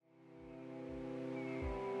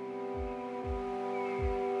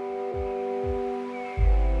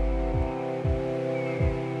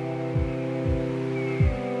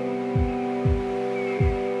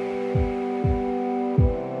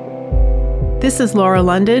This is Laura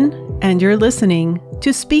London, and you're listening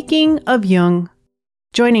to Speaking of Jung.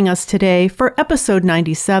 Joining us today for episode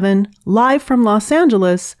 97, live from Los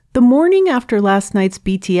Angeles, the morning after last night's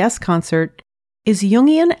BTS concert, is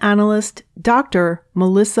Jungian analyst Dr.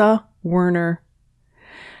 Melissa Werner.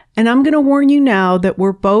 And I'm going to warn you now that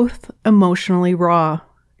we're both emotionally raw.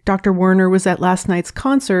 Dr. Werner was at last night's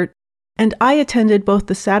concert, and I attended both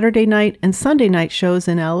the Saturday night and Sunday night shows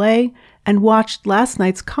in LA and watched last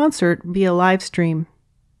night's concert via live stream.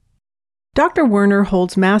 Dr. Werner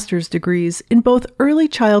holds master's degrees in both early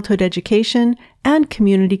childhood education and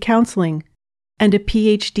community counseling, and a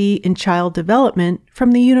PhD in child development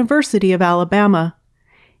from the University of Alabama.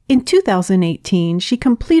 In 2018, she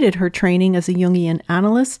completed her training as a Jungian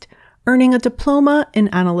analyst, earning a diploma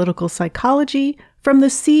in analytical psychology from the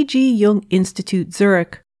C.G. Jung Institute,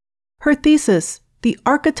 Zurich. Her thesis, The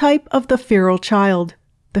Archetype of the Feral Child,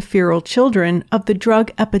 the feral children of the drug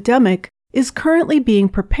epidemic, is currently being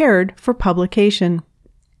prepared for publication.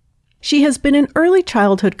 She has been an early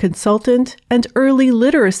childhood consultant and early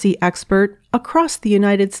literacy expert across the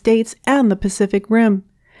United States and the Pacific Rim.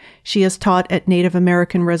 She has taught at Native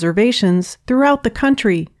American reservations throughout the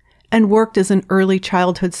country and worked as an early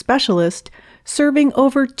childhood specialist, serving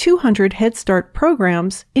over 200 Head Start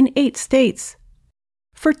programs in 8 states.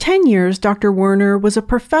 For 10 years, Dr. Werner was a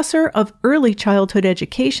professor of early childhood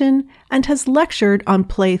education and has lectured on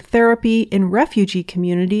play therapy in refugee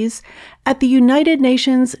communities at the United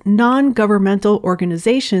Nations Non-Governmental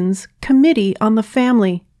Organizations Committee on the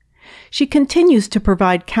Family. She continues to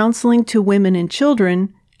provide counseling to women and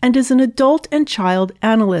children and is an adult and child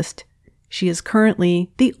analyst. She is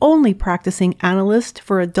currently the only practicing analyst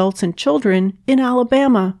for adults and children in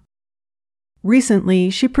Alabama.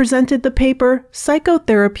 Recently, she presented the paper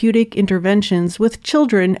Psychotherapeutic Interventions with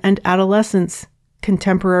Children and Adolescents,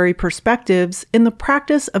 Contemporary Perspectives in the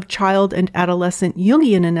Practice of Child and Adolescent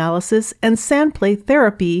Jungian Analysis and Sandplay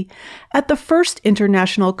Therapy at the First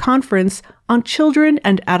International Conference on Children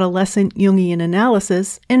and Adolescent Jungian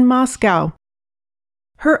Analysis in Moscow.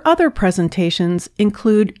 Her other presentations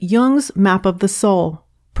include Jung's Map of the Soul,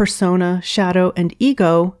 Persona, Shadow, and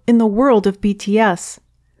Ego in the World of BTS,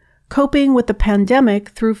 Coping with the Pandemic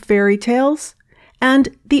Through Fairy Tales,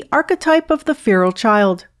 and The Archetype of the Feral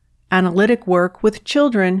Child, analytic work with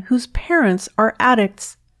children whose parents are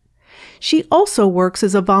addicts. She also works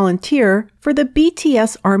as a volunteer for the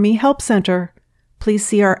BTS Army Help Center. Please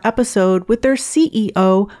see our episode with their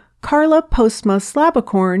CEO, Carla Postma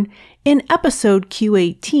Slabakorn, in episode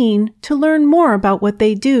Q18 to learn more about what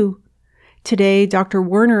they do. Today, Dr.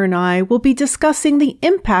 Werner and I will be discussing the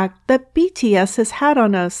impact that BTS has had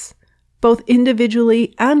on us, both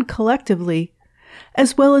individually and collectively,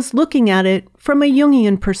 as well as looking at it from a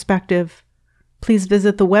Jungian perspective. Please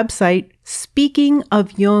visit the website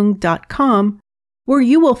speakingofjung.com, where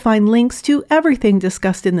you will find links to everything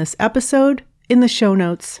discussed in this episode in the show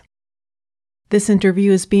notes. This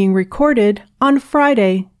interview is being recorded on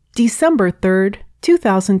Friday, December 3rd,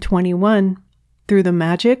 2021, through the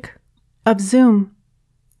magic of Zoom.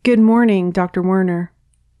 Good morning, Dr. Werner.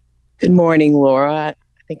 Good morning, Laura. I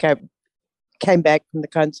think I came back from the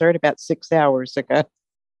concert about 6 hours ago.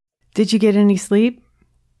 Did you get any sleep?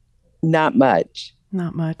 Not much.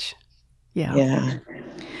 Not much. Yeah.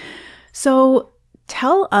 So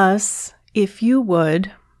tell us, if you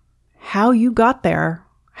would, how you got there.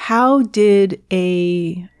 How did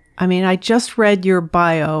I just read your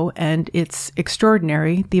bio, and it's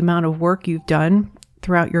extraordinary, the amount of work you've done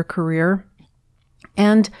throughout your career.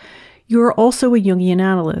 And you're also a Jungian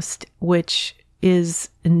analyst, which is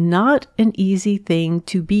not an easy thing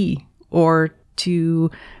to be or to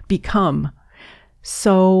become.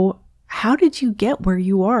 So how did you get where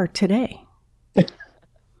you are today?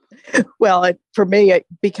 Well, for me,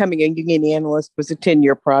 becoming a Jungian analyst was a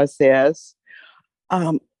 10-year process.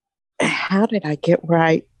 How did I get where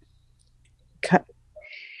I...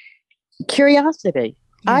 Curiosity.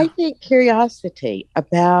 Yeah. I think curiosity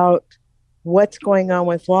about what's going on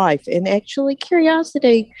with life. And actually,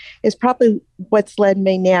 curiosity is probably what's led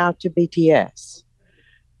me now to BTS,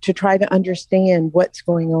 to try to understand what's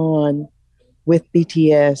going on with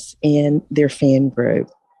BTS and their fan group,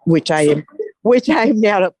 which I am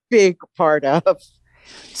now a big part of.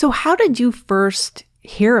 So how did you first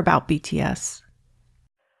hear about BTS?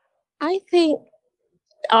 I think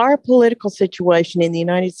our political situation in the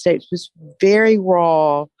United States was very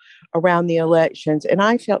raw around the elections, and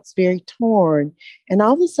I felt very torn. And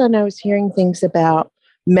all of a sudden, I was hearing things about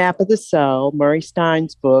Map of the Soul, Murray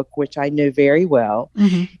Stein's book, which I knew very well,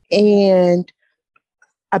 and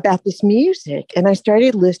about this music. And I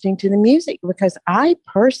started listening to the music because I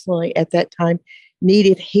personally, at that time,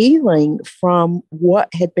 needed healing from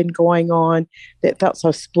what had been going on that felt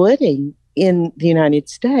so splitting in the United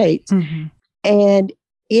States. Mm-hmm. And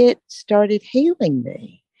it started healing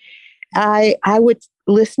me. I would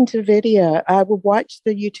listen to video, I would watch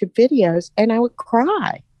the YouTube videos, and I would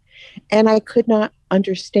cry. And I could not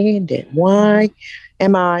understand it. Why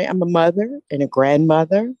I'm a mother and a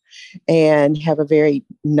grandmother and have a very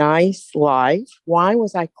nice life. Why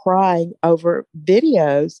was I crying over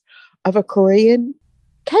videos of a Korean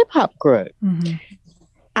K-pop group? Mm-hmm.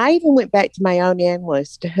 I even went back to my own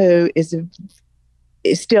analyst, who is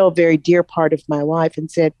still a very dear part of my life,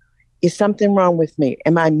 and said, is something wrong with me?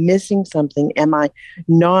 Am I missing something? Am I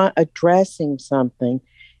not addressing something?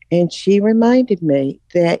 And she reminded me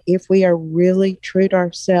that if we are really true to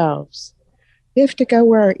ourselves, we have to go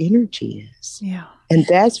where our energy is. Yeah. And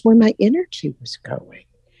that's where my energy was going.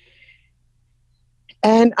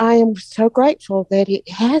 And I am so grateful that it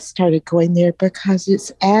has started going there, because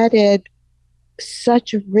it's added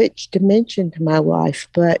such a rich dimension to my life.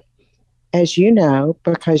 But as you know,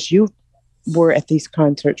 because you were at these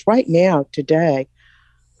concerts right now, today,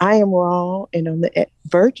 I am raw and on the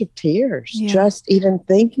verge of tears, just even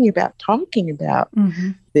thinking about talking about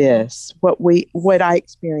this, what I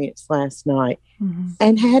experienced last night,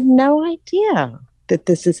 and had no idea that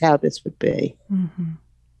this is how this would be. Mm-hmm.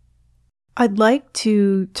 I'd like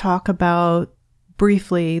to talk about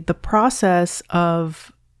briefly the process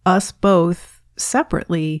of us both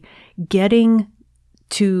separately getting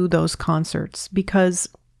to those concerts, because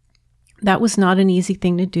that was not an easy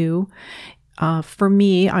thing to do. For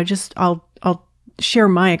me, I'll share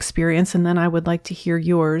my experience, and then I would like to hear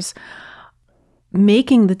yours.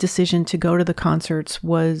 Making the decision to go to the concerts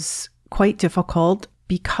was quite difficult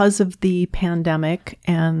because of the pandemic,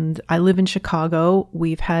 and I live in Chicago.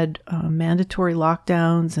 We've had mandatory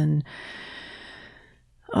lockdowns, and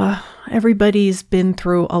everybody's been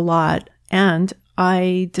through a lot, and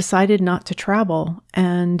I decided not to travel,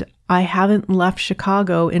 and I haven't left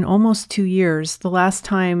Chicago in almost 2 years. The last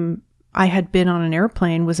time I had been on an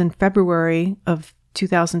airplane was in February of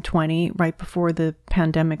 2020, right before the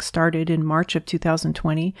pandemic started in March of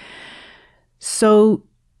 2020. So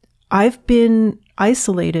I've been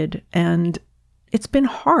isolated, and it's been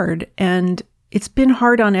hard, and it's been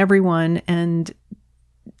hard on everyone. And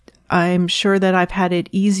I'm sure that I've had it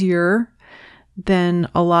easier than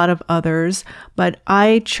a lot of others, but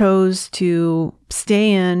I chose to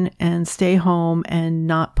stay in and stay home and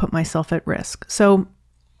not put myself at risk. So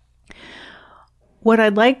what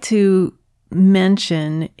I'd like to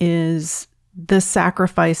mention is the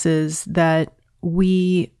sacrifices that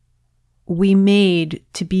we made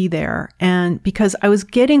to be there. And because I was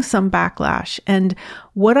getting some backlash, and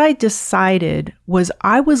what I decided was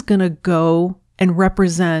I was going to go and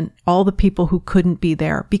represent all the people who couldn't be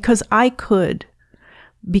there, because I could,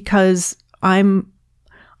 because I'm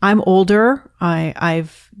older.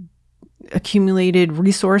 I've accumulated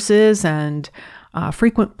resources and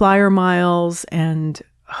frequent flyer miles and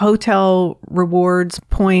hotel rewards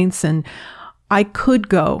points, and I could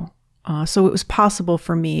go. So it was possible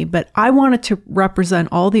for me, but I wanted to represent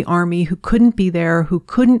all the Army who couldn't be there, who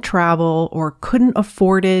couldn't travel or couldn't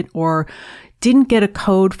afford it or didn't get a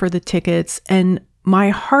code for the tickets. And my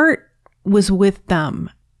heart was with them.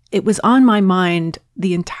 It was on my mind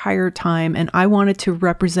the entire time, and I wanted to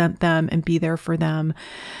represent them and be there for them.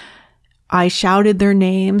 I shouted their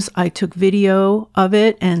names. I took video of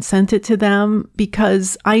it and sent it to them,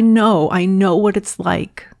 because I know what it's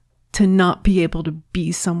like to not be able to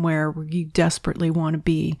be somewhere where you desperately want to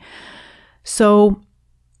be. So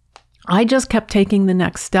I just kept taking the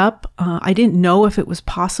next step. I didn't know if it was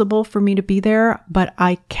possible for me to be there, but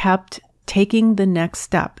I kept taking the next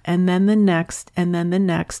step, and then the next, and then the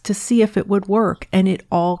next, to see if it would work. And it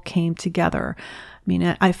all came together. I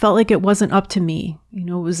mean, I felt like it wasn't up to me.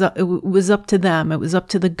 It was up to them. It was up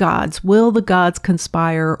to the gods. Will the gods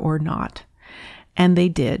conspire or not? And they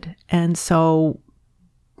did. And so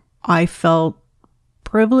I felt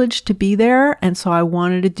privileged to be there. And so I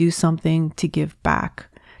wanted to do something to give back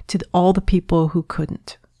to all the people who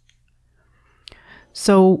couldn't.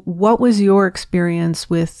 So what was your experience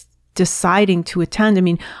with deciding to attend? I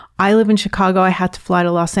mean, I live in Chicago. I had to fly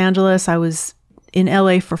to Los Angeles. I was in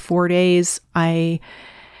LA for 4 days. I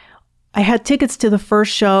had tickets to the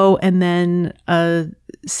first show, and then a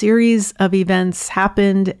series of events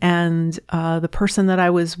happened, and the person that I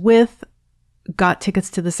was with got tickets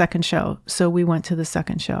to the second show. So we went to the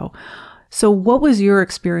second show. So what was your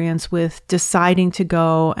experience with deciding to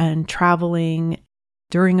go and traveling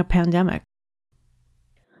during a pandemic?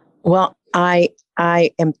 Well, I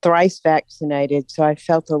am thrice vaccinated, so I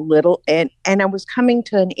felt a little, and I was coming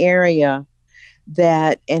to an area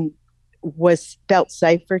that and was felt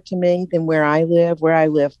safer to me than where I live. Where I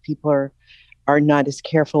live, people are not as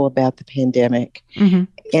careful about the pandemic. Mm-hmm.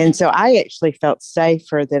 And so I actually felt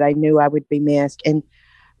safer that I knew I would be masked. And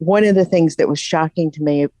one of the things that was shocking to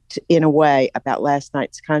me in a way about last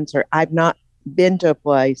night's concert, I've not been to a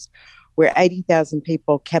place where 80,000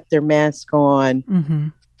 people kept their mask on Mm-hmm.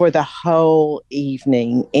 for the whole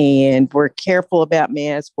evening. And we're careful about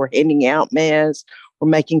masks. We're handing out masks. We're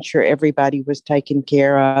making sure everybody was taken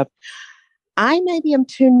care of. I maybe am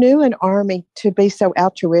too new in Army to be so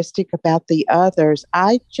altruistic about the others.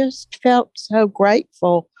 I just felt so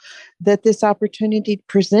grateful that this opportunity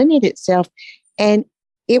presented itself. And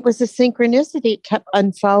it was a synchronicity. It kept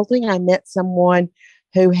unfolding. I met someone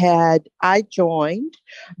I joined,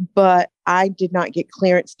 but I did not get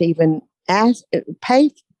clearance to even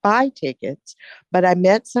buy tickets. But I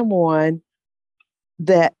met someone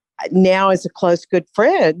that now is a close, good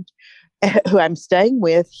friend who I'm staying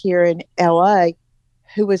with here in LA,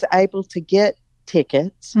 who was able to get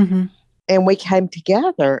tickets, Mm-hmm. and we came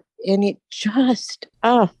together. And it just,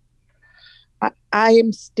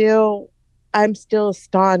 I'm still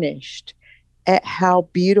astonished at how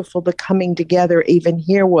beautiful the coming together even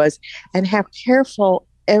here was, and how careful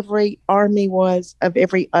every army was of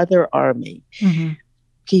every other army. Mm-hmm.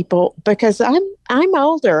 People, because I'm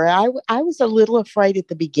older. I was a little afraid at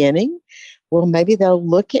the beginning. Well, maybe they'll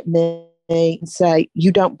look at me and say,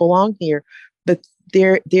 "You don't belong here." But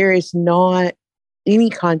there is not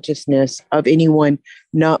any consciousness of anyone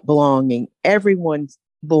not belonging. Everyone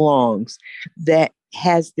belongs. That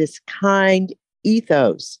has this kind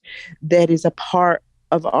ethos that is a part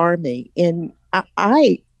of Army, and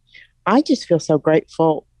I just feel so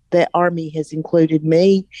grateful that Army has included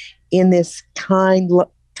me in this kind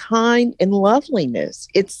and loveliness.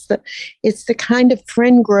 It's the kind of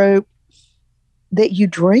friend group that you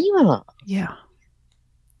dream of. Yeah.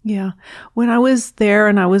 Yeah. When I was there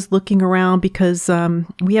and I was looking around, because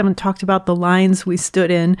we haven't talked about the lines we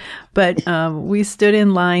stood in, but we stood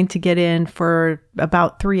in line to get in for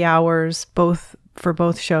about 3 hours, for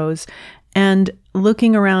both shows. And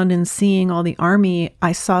looking around and seeing all the Army,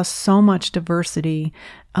 I saw so much diversity,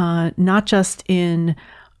 not just in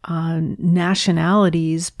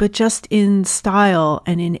nationalities, but just in style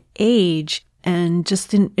and in age, and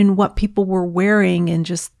just in what people were wearing, and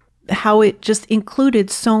just how it just included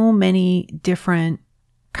so many different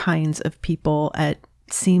kinds of people at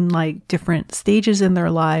seemed like different stages in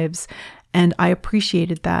their lives. And I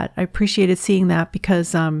appreciated that. I appreciated seeing that,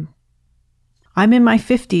 because I'm in my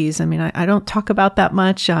 50s. I mean, I don't talk about that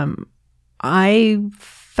much. I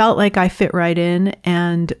felt like I fit right in,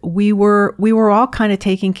 and we were all kind of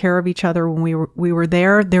taking care of each other when we were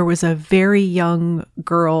there. There was a very young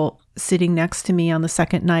girl sitting next to me on the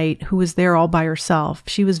second night who was there all by herself.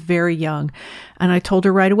 She was very young, and I told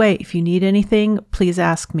her right away, "If you need anything, please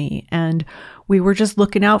ask me." And we were just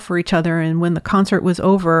looking out for each other. And when the concert was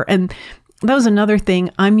over, and that was another thing,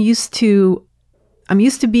 I'm used to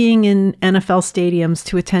being in NFL stadiums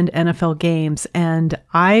to attend NFL games, and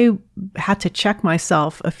I had to check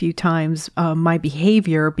myself a few times, my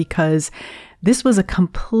behavior, because this was a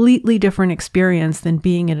completely different experience than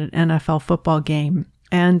being at an NFL football game.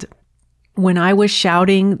 And when I was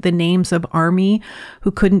shouting the names of Army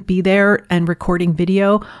who couldn't be there and recording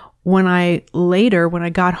video, when I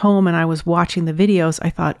got home and I was watching the videos, I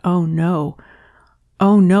thought, oh no,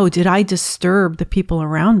 did I disturb the people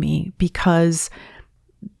around me? Because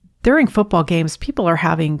during football games, people are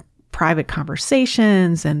having private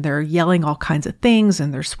conversations, and they're yelling all kinds of things,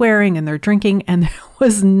 and they're swearing, and they're drinking, and there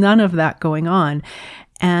was none of that going on.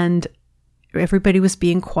 And everybody was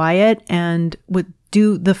being quiet and would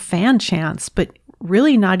do the fan chants, but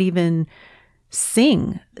really not even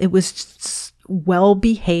sing. It was just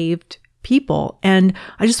well-behaved people. And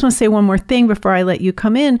I just want to say one more thing before I let you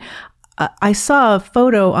come in. I saw a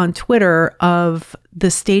photo on Twitter of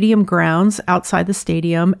the stadium grounds outside the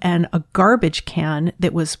stadium, and a garbage can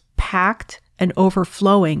that was packed and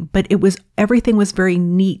overflowing, but everything was very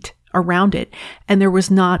neat around it. And there was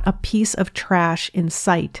not a piece of trash in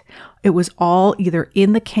sight. It was all either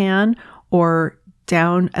in the can or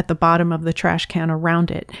down at the bottom of the trash can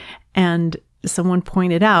around it. And someone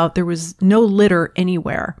pointed out there was no litter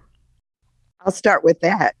anywhere. I'll start with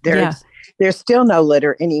that. There's still no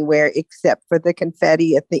litter anywhere except for the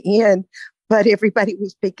confetti at the end, but everybody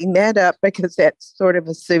was picking that up because that's sort of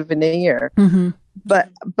a souvenir. Mm-hmm. But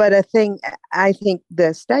I think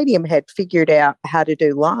the stadium had figured out how to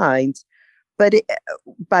do lines, but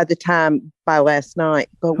by last night.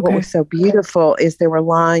 But what was so beautiful is there were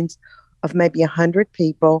lines of maybe 100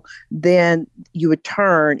 people. Then you would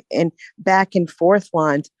turn, and back and forth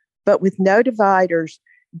lines but with no dividers,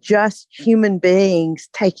 just human beings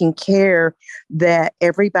taking care that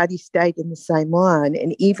everybody stayed in the same line.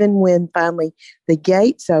 And even when finally the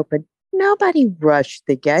gates opened, nobody rushed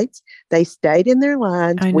the gates. They stayed in their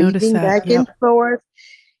lines, I noticed weaving that. back Yep. and forth.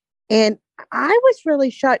 And I was really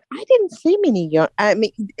shocked. I didn't see many young, I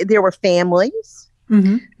mean, there were families,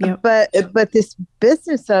 Mm-hmm. Yep. but this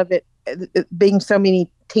business of it being so many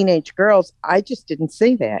teenage girls, I just didn't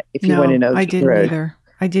see that, if you want to know I the didn't truth. either.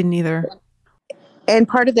 I didn't either. And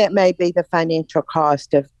part of that may be the financial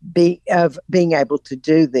cost of being able to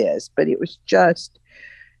do this, but it was just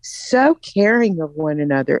so caring of one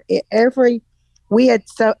another. We had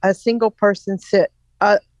a single person sit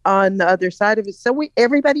on the other side of it, so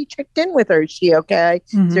everybody checked in with her. Is she okay?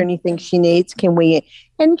 Mm-hmm. Is there anything she needs? Can we?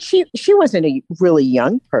 And she wasn't a really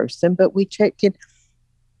young person, but we checked in.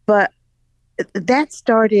 But that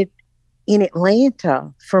started in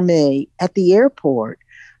Atlanta for me at the airport.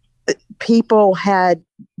 People had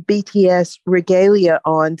BTS regalia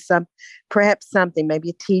on, perhaps something, maybe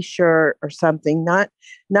a T-shirt or something, not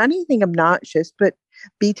anything obnoxious, but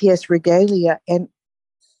BTS regalia. And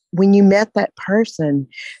when you met that person,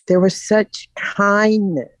 there was such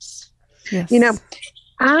kindness. Yes. You know,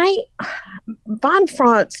 von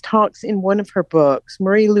Franz talks in one of her books,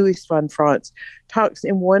 Marie-Louise von Franz talks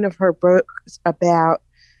in one of her books about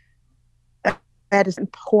at a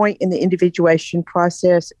point in the individuation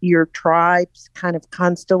process, your tribes kind of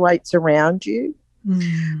constellates around you,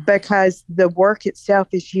 because the work itself,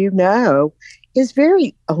 as you know, is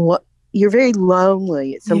you're very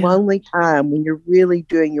lonely. It's a lonely time when you're really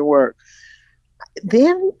doing your work.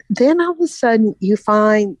 Then all of a sudden you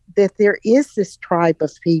find that there is this tribe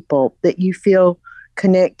of people that you feel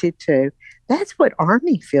connected to. That's what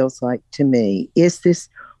Army feels like to me, is this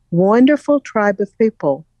wonderful tribe of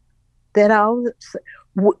people that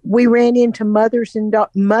we ran into mothers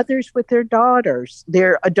with their daughters,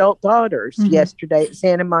 their adult daughters, yesterday at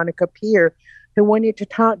Santa Monica Pier, who wanted to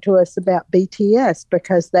talk to us about BTS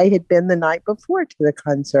because they had been the night before to the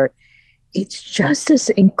concert. It's just this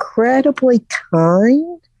incredibly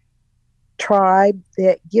kind tribe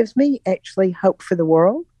that gives me actually hope for the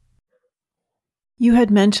world. You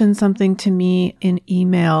had mentioned something to me in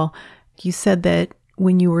email. You said that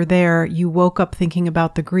when you were there, you woke up thinking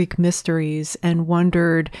about the Greek mysteries and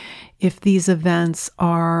wondered if these events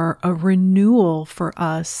are a renewal for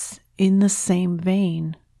us in the same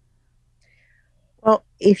vein. Well,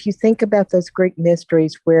 if you think about those Greek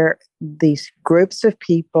mysteries where these groups of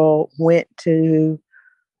people went to,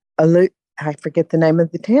 I forget the name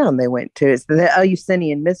of the town they went to, it's the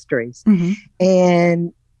Eleusinian mysteries,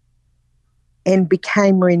 and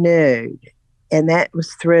became renewed. And that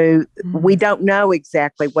was through, we don't know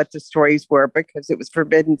exactly what the stories were because it was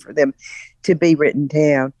forbidden for them to be written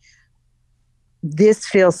down. This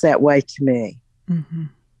feels that way to me.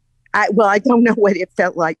 I don't know what it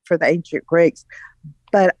felt like for the ancient Greeks,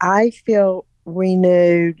 but I feel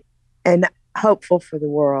renewed and hopeful for the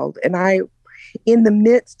world. And in the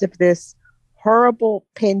midst of this horrible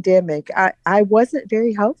pandemic, I wasn't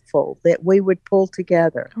very hopeful that we would pull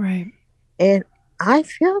together. Right. And I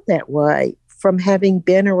feel that way from having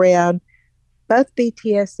been around both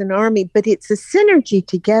BTS and Army, but it's a synergy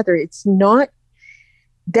together. It's not,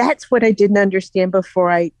 that's what I didn't understand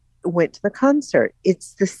before I went to the concert.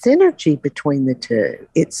 It's the synergy between the two,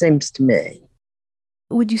 it seems to me.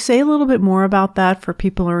 Would you say a little bit more about that for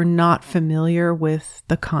people who are not familiar with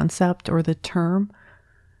the concept or the term?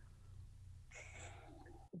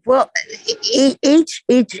 Well, each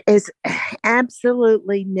is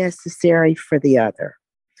absolutely necessary for the other.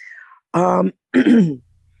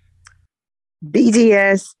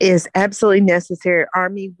 BTS is absolutely necessary.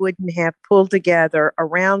 Army wouldn't have pulled together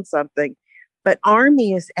around something, but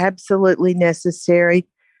Army is absolutely necessary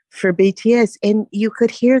for BTS. And you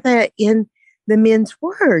could hear that in the men's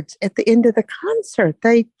words at the end of the concert.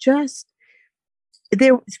 There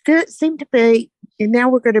seemed to be, and now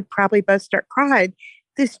we're going to probably both start crying,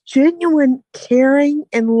 this genuine caring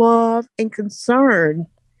and love and concern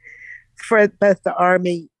for both the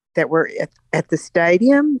Army that were at the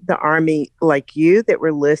stadium, the Army like you that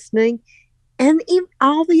were listening, and even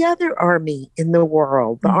all the other Army in the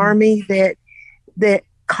world, the Army that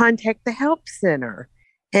contact the help center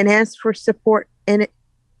and ask for support, and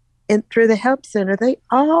through the help center,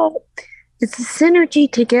 it's a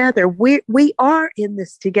synergy together. We are in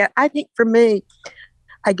this together. I think for me,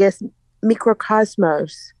 I guess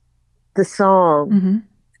Mikrokosmos, the song,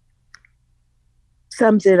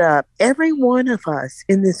 sums it up. Every one of us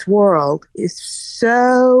in this world is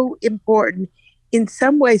so important. In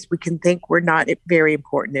some ways, we can think we're not very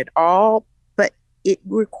important at all, but it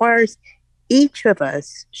requires each of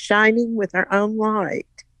us shining with our own light.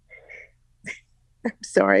 I'm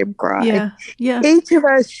sorry, I'm crying. Yeah. Yeah. Each of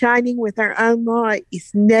us shining with our own light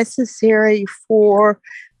is necessary for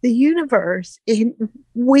the universe. And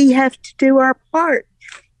we have to do our part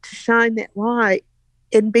to shine that light.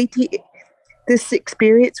 And this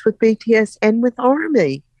experience with BTS and with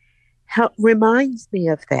Army reminds me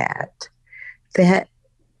of that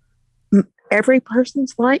every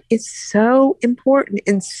person's light is so important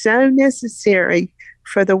and so necessary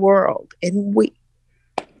for the world. And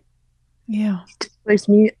was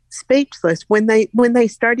speechless when they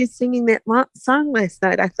started singing that song last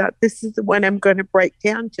night. I thought, this is the one I'm going to break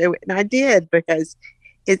down to, and I did, because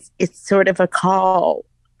it's sort of a call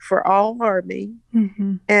for all Army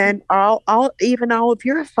and all even all of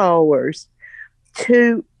your followers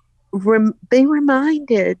to be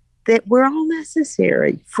reminded that we're all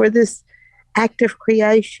necessary for this act of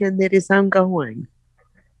creation that is ongoing.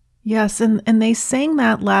 Yes, and they sang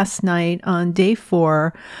that last night on day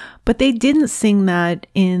 4, but they didn't sing that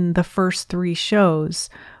in the first 3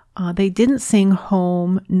 shows. They didn't sing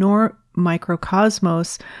Home nor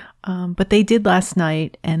Microcosmos, but they did last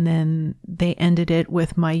night, and then they ended it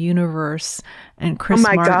with My Universe, and Chris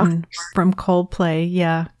Martin from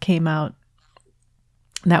Coldplay, came out.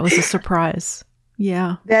 That was a surprise.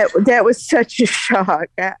 Yeah. That was such a shock.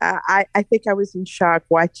 I think I was in shock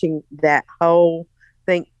watching that whole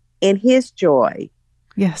thing. And his joy,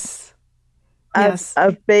 yes,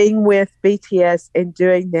 of being with BTS and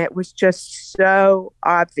doing that was just so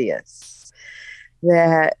obvious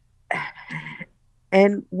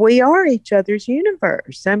and we are each other's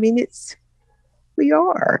universe. I mean, we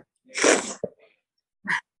are.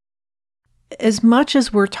 As much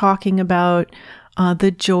as we're talking about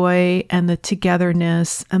the joy and the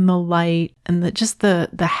togetherness and the light and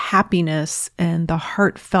the happiness and the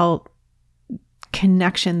heartfelt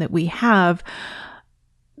connection that we have,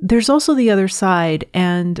 there's also the other side.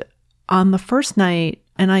 And on the first night,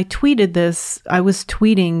 and I tweeted this, I was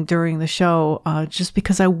tweeting during the show just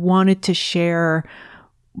because I wanted to share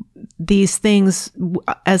these things,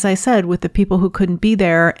 as I said, with the people who couldn't be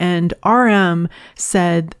there. And RM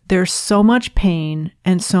said there's so much pain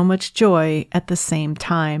and so much joy at the same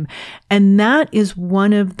time. And that is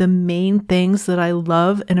one of the main things that I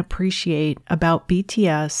love and appreciate about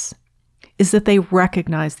BTS, is that they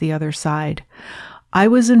recognize the other side. I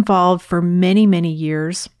was involved for many, many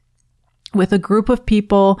years with a group of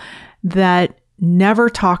people that never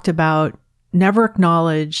talked about, never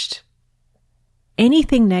acknowledged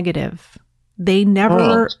anything negative. They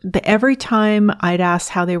never, every time I'd ask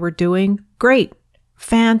how they were doing, great,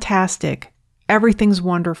 fantastic, everything's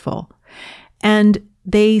wonderful. And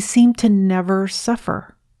they seemed to never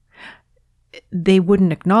suffer. They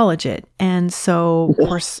wouldn't acknowledge it. And so, of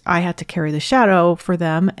course, I had to carry the shadow for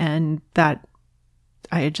them, and that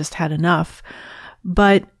I had just had enough.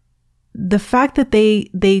 But the fact that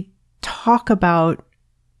they talk about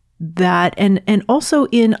that, and also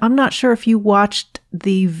I'm not sure if you watched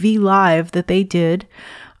the V Live that they did.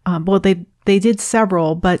 Well, they did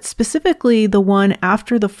several, but specifically the one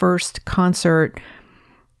after the first concert,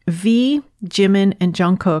 V, Jimin, and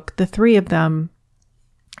Jungkook, the 3 of them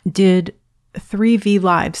did 3 V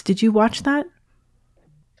Lives. Did you watch that?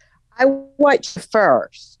 I watched the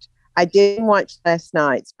first. I didn't watch last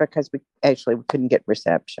night's because we couldn't get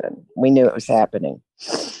reception. We knew it was happening.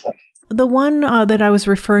 The one that I was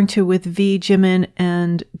referring to with V, Jimin,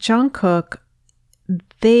 and Jungkook,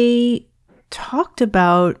 they talked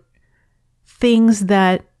about things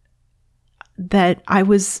that I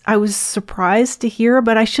was surprised to hear,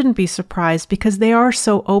 but I shouldn't be surprised because they are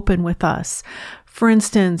so open with us. For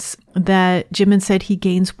instance, that Jimin said he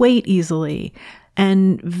gains weight easily,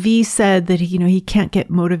 and V said that he can't get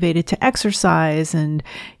motivated to exercise, and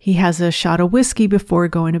he has a shot of whiskey before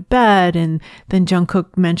going to bed. And then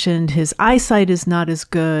Jungkook mentioned his eyesight is not as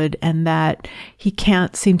good, and that he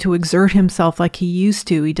can't seem to exert himself like he used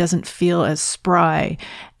to. He doesn't feel as spry.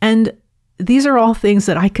 And these are all things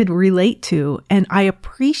that I could relate to, and I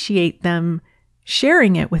appreciate them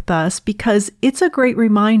sharing it with us because it's a great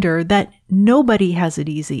reminder that nobody has it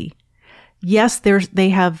easy. Yes, they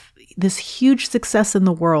have this huge success in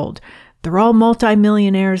the world. They're all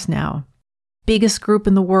multimillionaires now, biggest group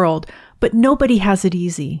in the world, but nobody has it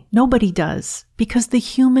easy. Nobody does, because the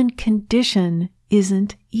human condition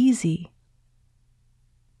isn't easy.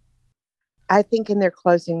 I think in their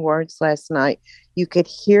closing words last night, you could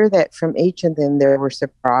hear that from each of them. They were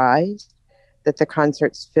surprised that the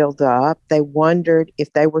concerts filled up. They wondered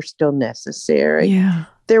if they were still necessary. Yeah.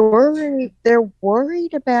 They're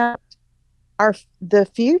worried about the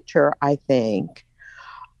future, I think.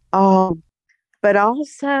 But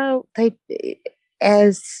also,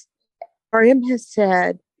 as RM has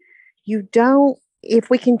said, you don't, if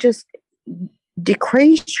we can just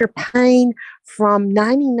decrease your pain from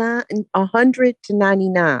 99, 100 to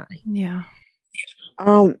 99. Yeah.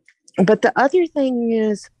 But the other thing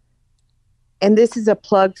is, and this is a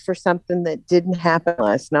plug for something that didn't happen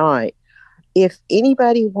last night. If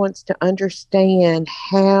anybody wants to understand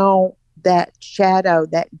how that shadow,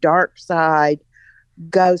 that dark side,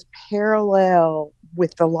 goes parallel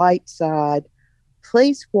with the light side,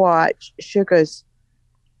 please watch Suga's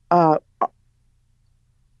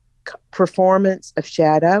performance of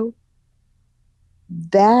Shadow.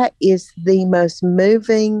 That is the most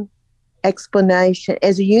moving explanation.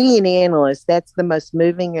 As a Jungian analyst, that's the most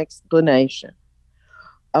moving explanation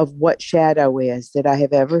of what shadow is that I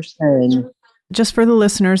have ever seen. Just for the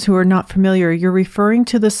listeners who are not familiar, you're referring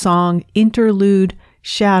to the song Interlude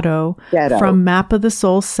Shadow. From Map of the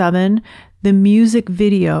Soul 7, the music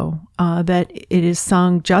video that it is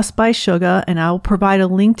sung just by Suga, and I'll provide a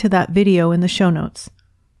link to that video in the show notes.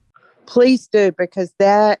 Please do, because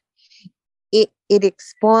that it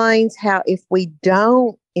explains how if we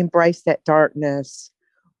don't embrace that darkness,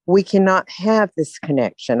 we cannot have this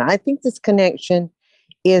connection. I think this connection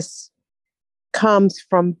comes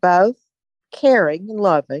from both caring and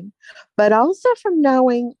loving, but also from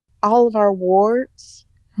knowing all of our warts,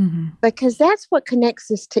 because that's what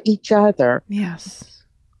connects us to each other. Yes.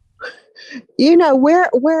 You know, where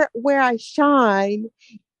I shine,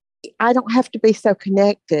 I don't have to be so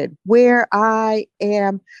connected. Where I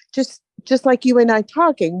am, just like you and I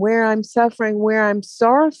talking, where I'm suffering, where I'm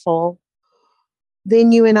sorrowful,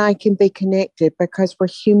 then you and I can be connected because we're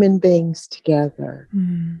human beings together.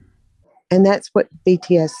 And that's what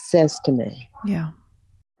BTS says to me. Yeah.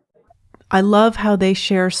 I love how they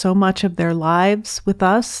share so much of their lives with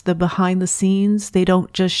us, the behind the scenes. They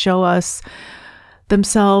don't just show us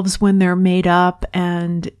themselves when they're made up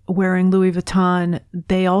and wearing Louis Vuitton.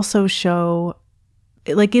 They also show,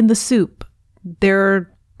 like in The Soup,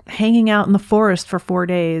 they're hanging out in the forest for 4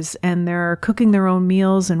 days and they're cooking their own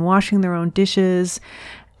meals and washing their own dishes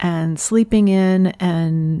and sleeping in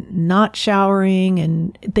and not showering.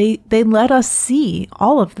 And they let us see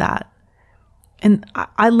all of that. And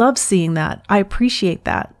I love seeing that. I appreciate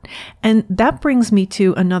that. And that brings me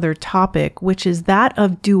to another topic, which is that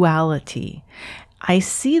of duality. I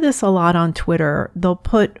see this a lot on Twitter. They'll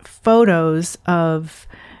put photos of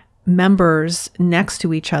members next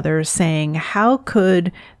to each other saying, how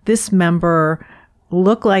could this member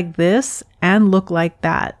look like this and look like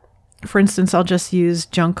that? For instance, I'll just use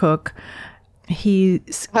Jungkook.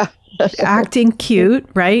 He's acting cute,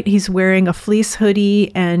 right? He's wearing a fleece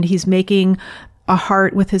hoodie and he's making a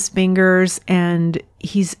heart with his fingers and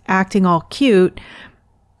he's acting all cute.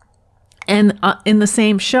 And in the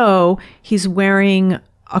same show, he's wearing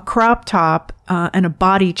a crop top and a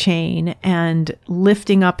body chain and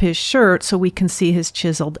lifting up his shirt so we can see his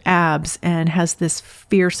chiseled abs and has this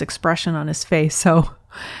fierce expression on his face. So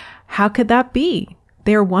how could that be?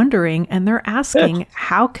 They're wondering and they're asking,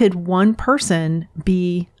 how could one person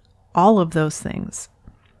be all of those things?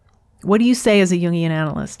 What do you say as a Jungian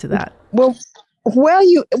analyst to that? Well,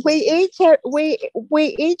 we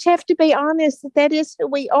each have to be honest that is who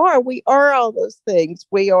we are. We are all those things.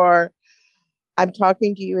 We are. I'm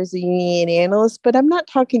talking to you as a Jungian analyst, but I'm not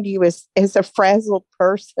talking to you as a frazzled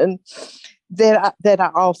person that I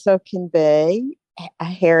also can be a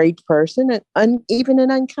harried person and even an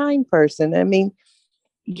unkind person. I mean,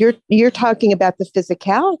 you're talking about the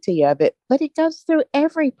physicality of it, but it goes through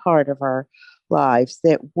every part of our lives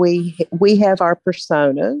that we have our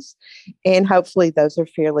personas, and hopefully those are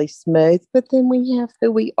fairly smooth, but then we have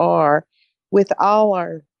who we are with all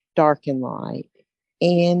our dark and light.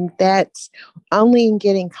 And that's only in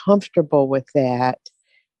getting comfortable with that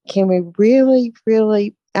can we really,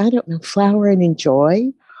 really, I don't know, flower and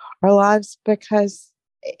enjoy our lives, because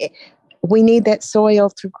we need that soil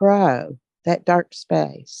to grow, that dark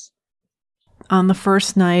space. On the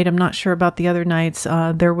first night, I'm not sure about the other nights,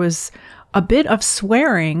 there was a bit of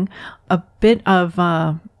swearing, a bit of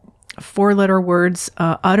 4-letter words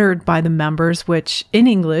uttered by the members, which in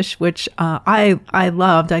English, which I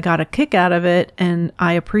loved. I got a kick out of it and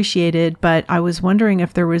I appreciated, but I was wondering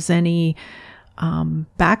if there was any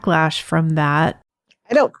backlash from that.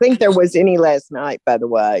 I don't think there was any last night, by the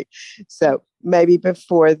way. So maybe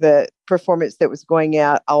before the performance that was going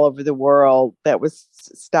out all over the world, that was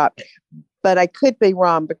stopped. But I could be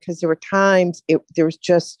wrong, because there were times there was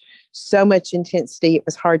just so much intensity. It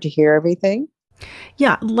was hard to hear everything.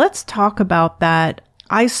 Yeah, let's talk about that.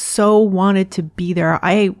 I so wanted to be there.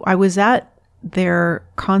 I was at their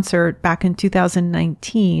concert back in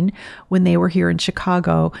 2019 when they were here in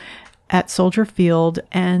Chicago at Soldier Field,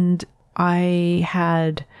 and I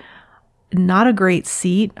had not a great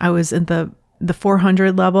seat. I was in the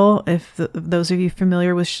 400 level. If those of you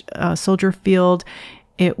familiar with Soldier Field,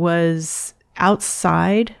 it was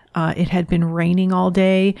outside. It had been raining all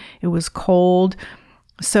day. It was cold.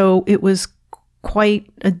 So it was quite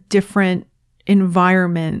a different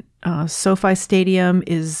environment. SoFi Stadium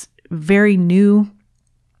is very new,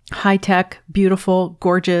 high-tech, beautiful,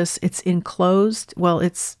 gorgeous. It's enclosed. Well,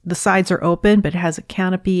 the sides are open, but it has a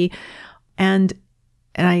canopy, and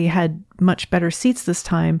I had much better seats this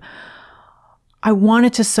time. I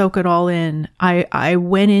wanted to soak it all in. I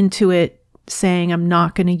went into it saying I'm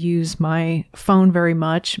not going to use my phone very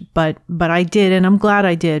much, but I did, and I'm glad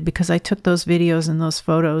I did, because I took those videos and those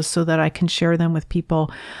photos so that I can share them with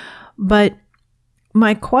people. But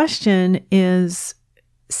my question is,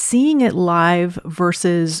 seeing it live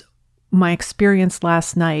versus my experience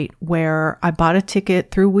last night, where I bought a ticket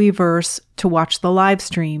through Weverse to watch the live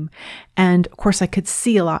stream. And of course I could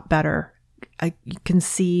see a lot better. You can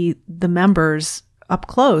see the members up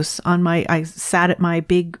close I sat at my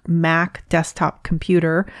big Mac desktop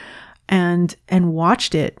computer and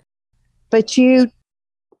watched it. But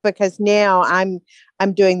because now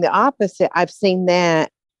I'm doing the opposite. I've seen that,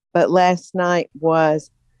 but last night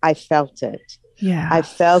I felt it. Yeah. I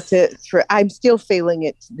felt it through. I'm still feeling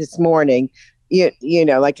it this morning. You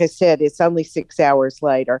know, like I said, it's only 6 hours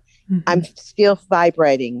later. Mm-hmm. I'm still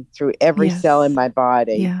vibrating through every cell in my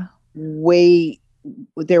body. Yeah.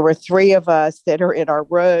 There were 3 of us that are in our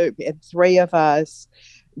room, and 3 of us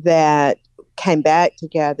that came back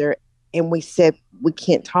together, and we said, we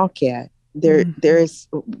can't talk yet. There's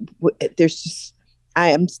just, I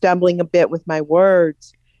am stumbling a bit with my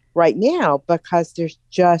words right now, because there's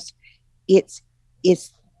just, it's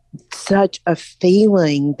such a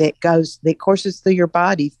feeling that courses through your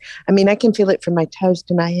bodies. I mean, I can feel it from my toes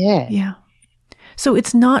to my head. Yeah. So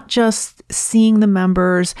it's not just seeing the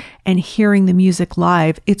members and hearing the music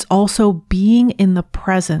live. It's also being in the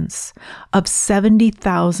presence of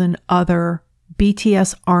 70,000 other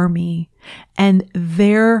BTS Army and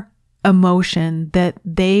their emotion that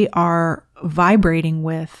they are vibrating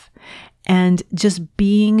with, and just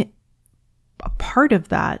being a part of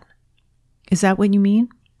that. Is that what you mean?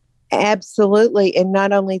 Absolutely. And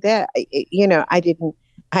not only that, you know, I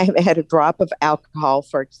haven't had a drop of alcohol,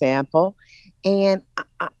 for example, and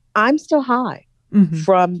I'm still high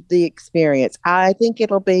from the experience. I think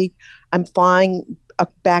I'm flying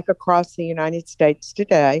back across the United States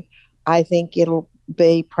today. I think it'll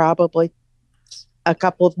be probably a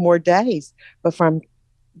couple of more days before I'm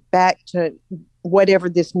back to whatever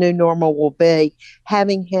this new normal will be,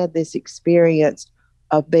 having had this experience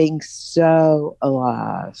of being so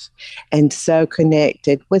alive and so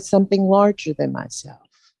connected with something larger than myself.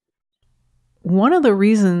 One of the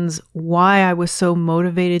reasons why I was so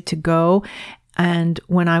motivated to go, and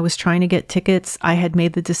when I was trying to get tickets, I had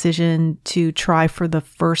made the decision to try for the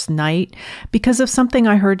first night because of something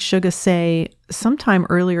I heard Suga say sometime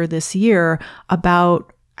earlier this year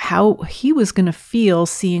about how he was going to feel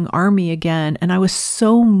seeing Army again. And I was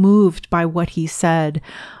so moved by what he said.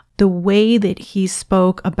 The way that he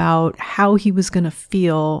spoke about how he was going to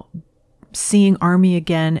feel seeing Army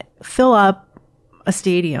again fill up a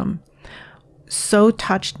stadium so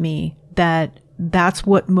touched me that that's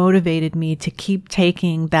what motivated me to keep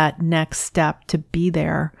taking that next step to be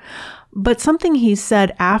there. But something he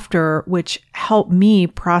said after, which helped me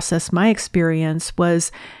process my experience,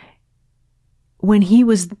 was when he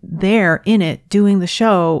was there in it doing the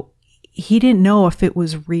show, he didn't know if it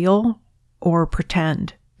was real or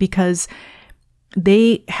pretend, because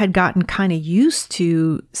they had gotten kind of used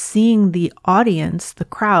to seeing the audience, the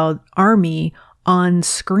crowd, Army, on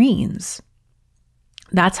screens.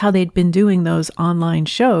 That's how they'd been doing those online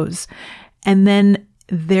shows. And then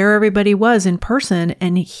there everybody was in person,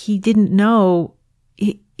 and he didn't know,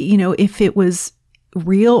 if it was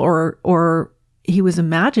real or he was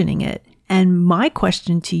imagining it. And my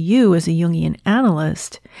question to you as a Jungian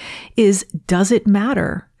analyst is, does it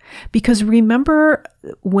matter? Because remember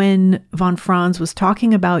when von Franz was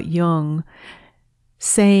talking about Jung,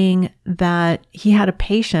 saying that he had a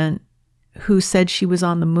patient who said she was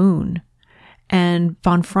on the moon. And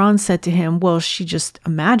von Franz said to him, well, she just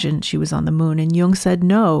imagined she was on the moon. And Jung said,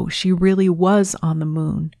 no, she really was on the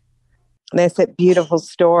moon. And that's that beautiful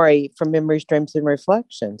story from Memories, Dreams, and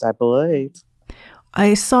Reflections, I believe.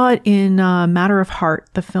 I saw it in Matter of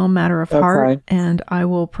Heart, the film Matter of Heart, and I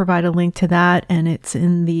will provide a link to that. And it's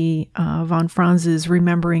in the von Franz's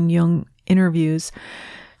Remembering Jung interviews.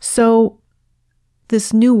 So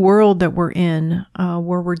this new world that we're in,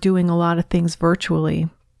 where we're doing a lot of things virtually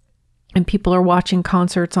and people are watching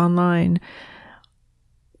concerts online,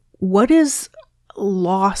 what is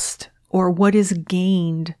lost or what is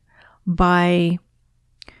gained by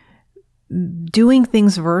doing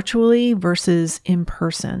things virtually versus in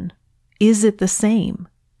person? Is it the same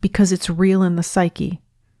because it's real in the psyche?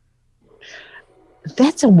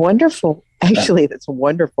 That's a wonderful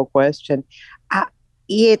question.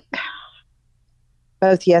 It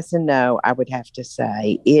both yes and no, I would have to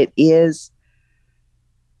say. It is,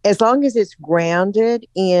 as long as it's grounded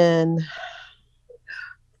in,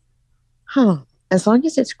 as long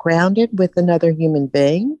as it's grounded with another human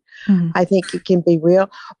being, I think it can be real.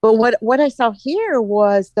 But what I saw here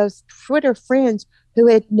was those Twitter friends who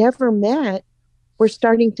had never met were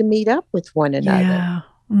starting to meet up with one another. Yeah.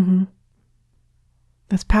 Mm-hmm.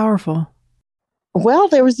 That's powerful. Well,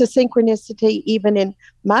 there was a synchronicity even in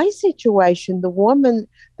my situation.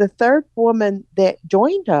 The third woman that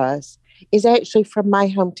joined us is actually from my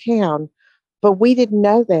hometown, but we didn't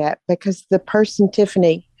know that because the person,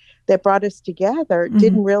 Tiffany, that brought us together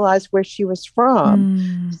didn't realize where she was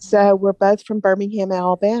from. So we're both from Birmingham,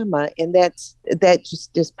 Alabama, and that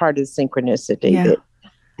just is part of the synchronicity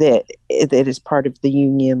that is part of the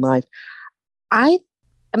union life. I've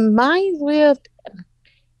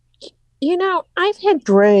had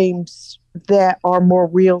dreams that are more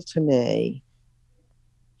real to me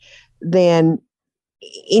than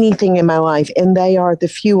anything in my life, and they are the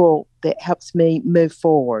fuel that helps me move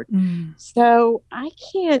forward. So I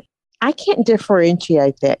can't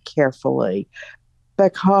differentiate that carefully,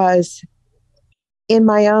 because in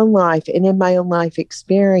my own life and in my own life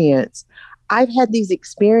experience, I've had these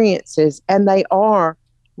experiences, and they are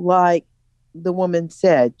like the woman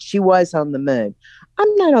said, she was on the moon.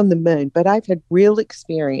 I'm not on the moon, but I've had real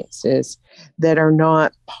experiences that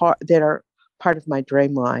are part of my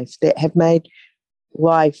dream life, that have made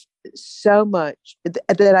life so much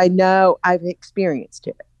that I know I've experienced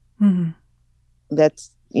it.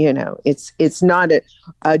 That's, it's not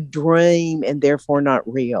a dream and therefore not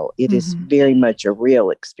real. It is very much a real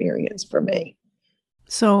experience for me.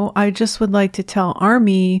 So I just would like to tell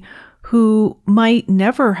Army, who might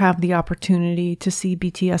never have the opportunity to see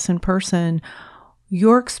BTS in person,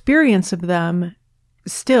 your experience of them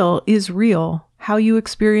still is real. How you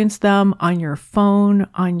experience them on your phone,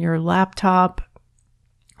 on your laptop,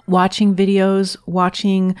 watching videos,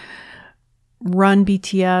 watching Run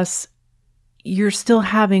BTS, you're still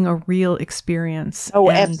having a real experience. Oh,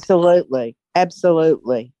 absolutely.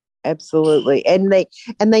 Absolutely. Absolutely. And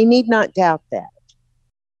they need not doubt that.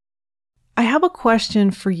 I have a question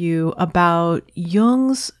for you about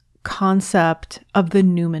Jung's concept of the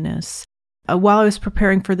numinous. While I was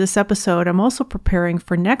preparing for this episode, I'm also preparing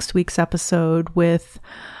for next week's episode with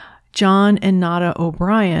John and Nada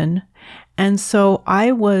O'Brien. And so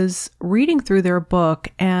I was reading through their book,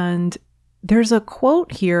 and there's a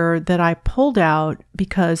quote here that I pulled out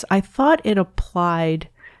because I thought it applied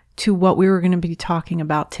to what we were going to be talking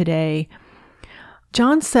about today.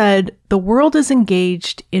 John said, "The world is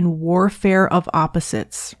engaged in warfare of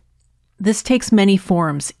opposites. This takes many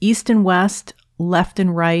forms: east and west, left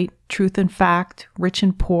and right, truth and fact, rich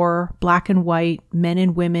and poor, black and white, men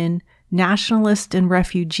and women, nationalist and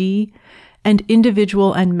refugee, and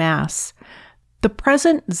individual and mass. The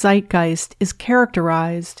present zeitgeist is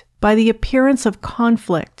characterized by the appearance of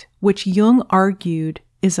conflict, which Jung argued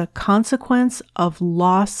is a consequence of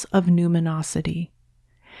loss of numinosity."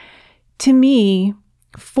 To me,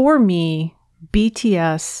 for me,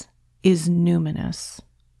 BTS is numinous.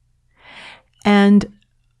 And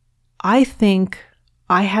I think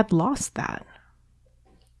I had lost that.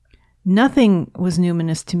 Nothing was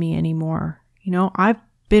numinous to me anymore. I've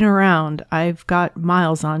been around, I've got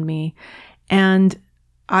miles on me, and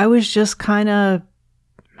I was just kind of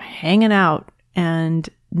hanging out and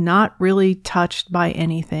not really touched by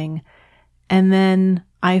anything. And then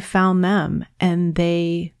I found them, and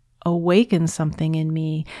they awakened something in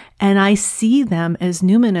me, and I see them as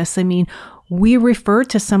numinous. I mean, we refer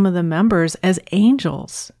to some of the members as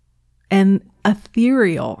angels and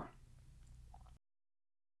ethereal.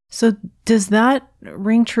 So does that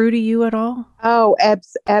ring true to you at all? Oh,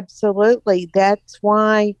 absolutely. That's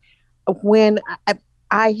why when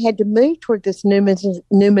I had to move toward this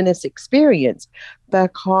numinous experience,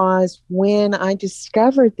 because when I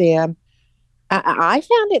discovered them, I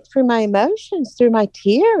found it through my emotions, through my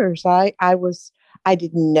tears. I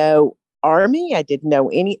didn't know Army. I didn't know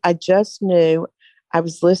I just knew I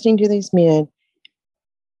was listening to these men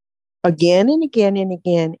again and again and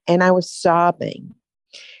again, and I was sobbing.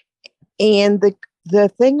 And the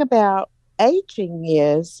thing about aging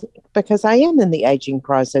is, because I am in the aging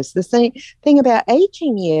process, the same thing about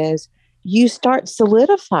aging is you start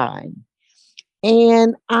solidifying.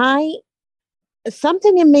 And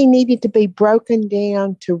something in me needed to be broken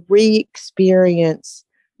down to re-experience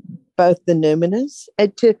both the numinous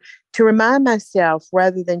and to remind myself,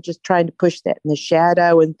 rather than just trying to push that in the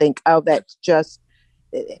shadow and think, oh, that's just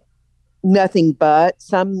nothing but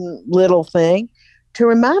some little thing, to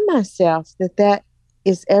remind myself that that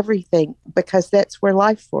is everything, because that's where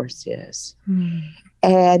life force is.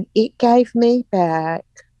 And it gave me back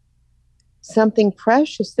something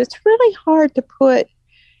precious that's really hard to put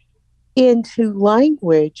into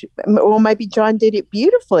language. Well, maybe John did it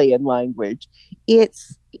beautifully in language. It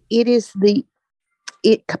is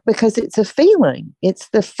because it's a feeling. It's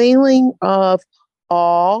the feeling of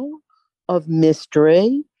awe, of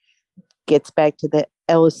mystery. Gets back to the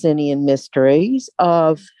Eleusinian mysteries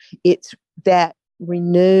of it's that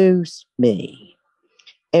renews me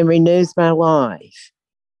and renews my life.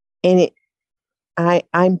 And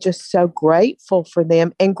I'm just so grateful for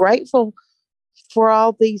them, and grateful for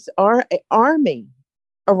all these army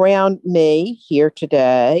around me here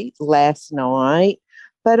today, last night,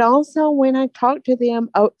 but also when I talked to them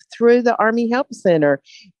through the Army Help Center,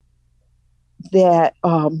 that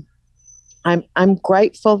I'm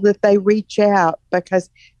grateful that they reach out because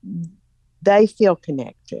they feel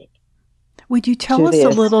connected. Would you tell us a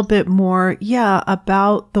little bit more,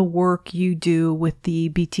 about the work you do with the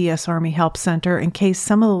BTS Army Help Center, in case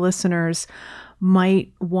some of the listeners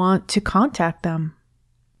might want to contact them?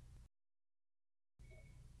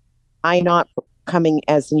 I'm not coming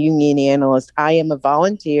as a union analyst. I am a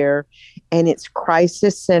volunteer, and it's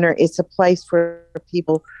Crisis Center. It's a place for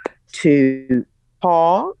people to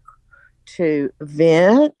talk, to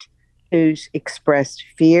vent, to express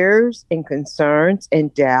fears and concerns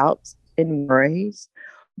and doubts and worries.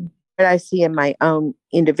 What I see in my own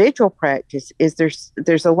individual practice is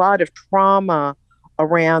there's a lot of trauma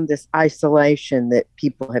around this isolation that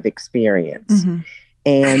people have experienced. Mm-hmm.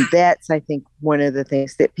 And that's, I think, one of the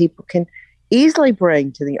things that people can easily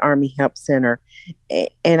bring to the Army Help Center.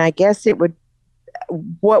 And I guess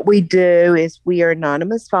what we do is we are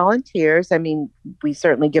anonymous volunteers. I mean, we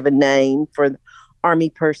certainly give a name for the Army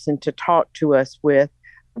person to talk to us with.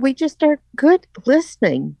 We just are good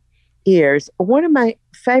listening ears. One of my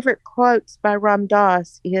favorite quotes by Ram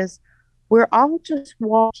Dass is, "We're all just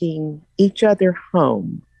walking each other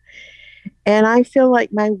home." And I feel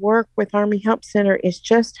like my work with Army Help Center is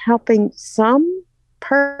just helping some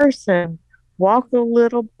person walk a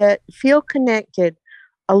little bit, feel connected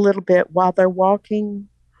a little bit while they're walking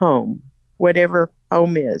home, whatever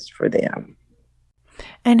home is for them.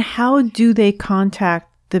 And how do they contact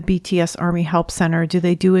the BTS Army Help Center? Do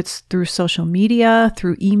they do it through social media,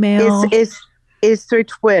 through email? It's through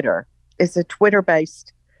Twitter. It's a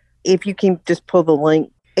Twitter-based. If you can just pull the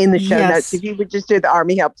link in the show notes, if you would just do the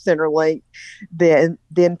Army Help Center link, then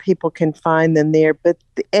people can find them there.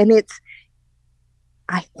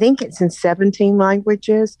 I think it's in 17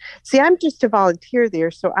 languages. See, I'm just a volunteer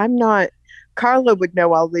there, so I'm not. Carla would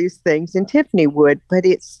know all these things, and Tiffany would, but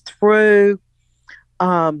it's through.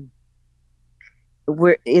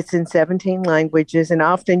 It's in 17 languages, and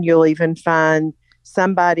often you'll even find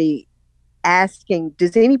somebody asking,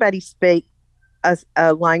 "Does anybody speak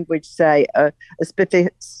a language, say a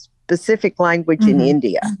specific language in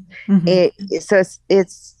India?" Mm-hmm. So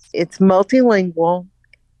it's multilingual,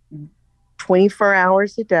 24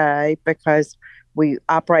 hours a day, because we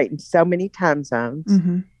operate in so many time zones.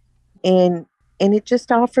 Mm-hmm. And it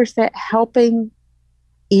just offers that helping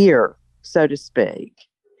ear, so to speak.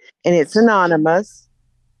 And it's anonymous.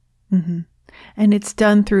 Mm-hmm. And it's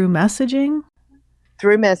done through messaging?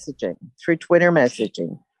 Through messaging, through Twitter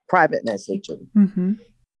messaging, private messaging. Mm-hmm.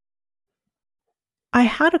 I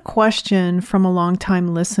had a question from a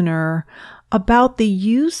longtime listener about the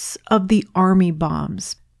use of the army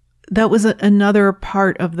bombs. That was another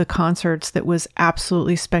part of the concerts that was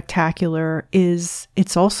absolutely spectacular.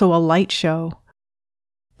 It's also a light show.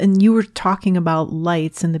 And you were talking about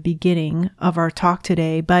lights in the beginning of our talk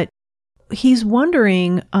today, but he's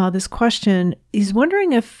wondering, he's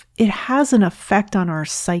wondering if it has an effect on our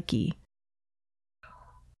psyche.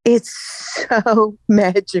 It's so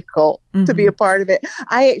magical to be a part of it.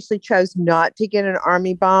 I actually chose not to get an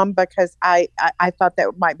army bomb because I thought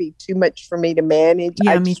that might be too much for me to manage.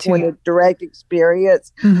 Yeah, I just wanted direct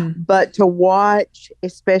experience. But to watch,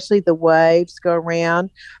 especially the waves go around.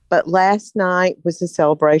 But last night was a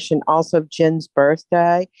celebration also of Jen's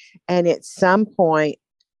birthday. And at some point,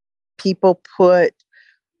 people put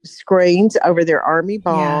screens over their army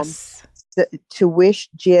bombs to wish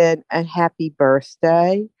Jen a happy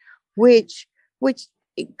birthday, which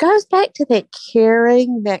it goes back to that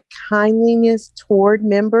caring, that kindliness toward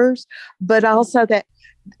members, but also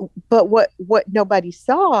but what nobody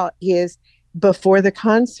saw is before the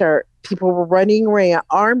concert, people were running around,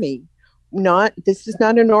 Army. This is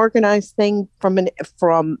not an organized thing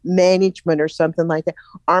from management or something like that.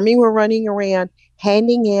 Army were running around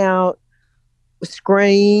handing out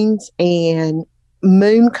screens and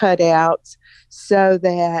moon cutouts so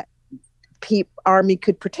that Army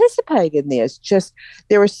could participate in this.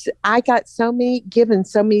 I got given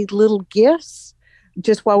so many little gifts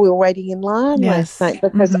just while we were waiting in line last night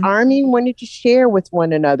because Army wanted to share with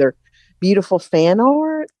one another. Beautiful fan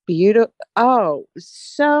art,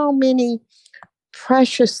 so many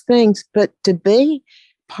precious things. But to be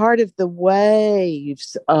part of the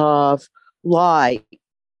waves of light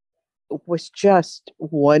was just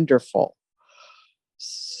wonderful.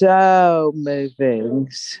 So moving.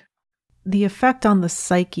 The effect on the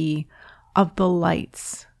psyche of the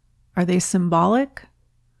lights, are they symbolic?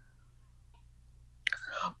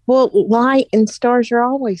 Well, light and stars are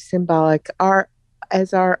always symbolic. Our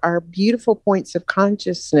beautiful points of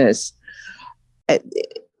consciousness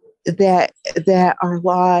that are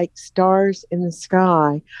like stars in the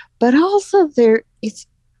sky, but also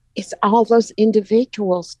it's all those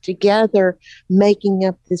individuals together making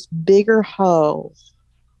up this bigger whole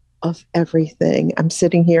of everything. I'm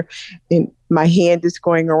sitting here and my hand is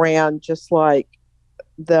going around just like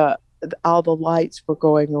all the lights were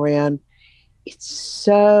going around. It's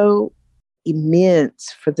so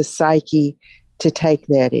immense for the psyche to take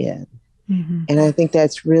that in. Mm-hmm. And I think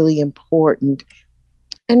that's really important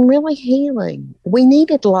and really healing. We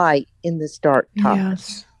needed light in this dark time.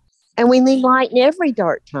 Yes. And we need light in every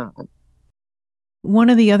dark time. One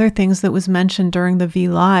of the other things that was mentioned during the V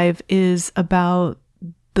Live is about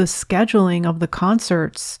the scheduling of the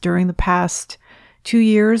concerts during the past 2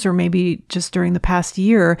 years, or maybe just during the past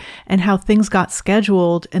year, and how things got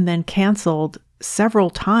scheduled and then canceled several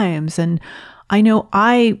times. And I know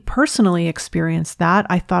I personally experienced that.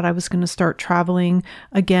 I thought I was going to start traveling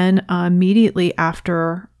again immediately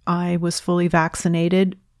after I was fully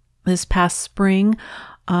vaccinated this past spring.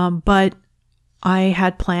 But I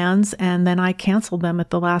had plans and then I canceled them at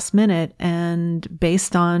the last minute. And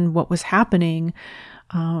based on what was happening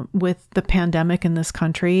with the pandemic in this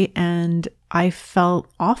country, and I felt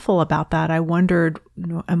awful about that. I wondered,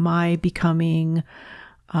 am I becoming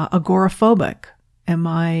agoraphobic? Am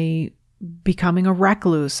I becoming a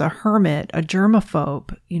recluse, a hermit, a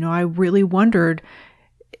germaphobe? I really wondered,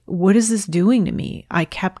 what is this doing to me? I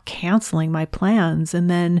kept canceling my plans. And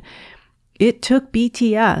then it took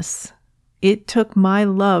BTS. It took my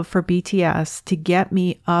love for BTS to get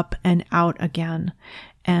me up and out again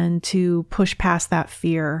and to push past that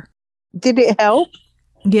fear. Did it help?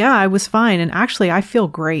 Yeah, I was fine. And actually, I feel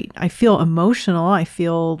great. I feel emotional. I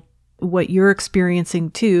feel what you're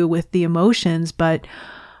experiencing too with the emotions, but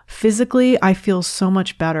physically, I feel so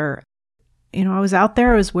much better. I was out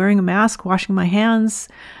there, I was wearing a mask, washing my hands,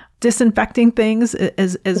 disinfecting things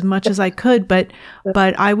as much as I could, but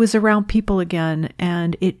I was around people again,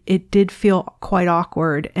 and it did feel quite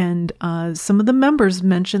awkward. And some of the members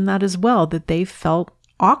mentioned that as well, that they felt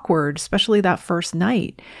awkward, especially that first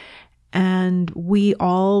night. And we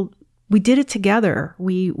did it together.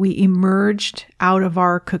 We emerged out of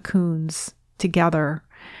our cocoons together.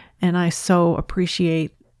 And I so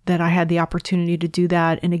appreciate that I had the opportunity to do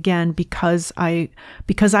that. And again, because I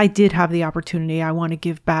did have the opportunity, I want to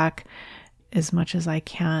give back as much as I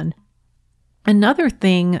can. Another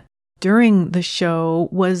thing during the show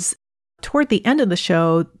was toward the end of the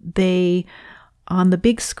show, they, on the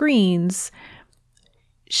big screens,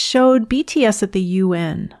 showed BTS at the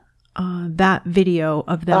UN, that video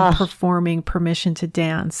of them performing Permission to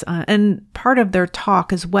Dance, and part of their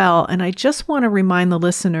talk as well. And I just want to remind the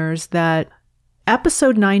listeners that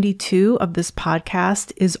episode 92 of this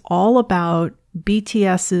podcast is all about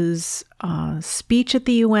BTS's speech at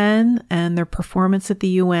the UN and their performance at the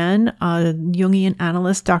UN. Jungian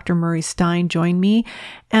analyst Dr. Murray Stein joined me,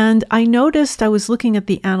 and I noticed, I was looking at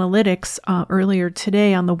the analytics earlier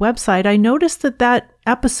today on the website, I noticed that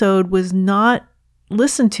episode was not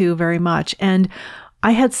listened to very much. And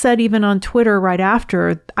I had said even on Twitter right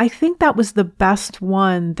after, I think that was the best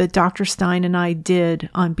one that Dr. Stein and I did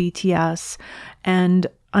on BTS. And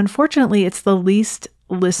unfortunately, it's the least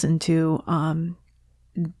listened to.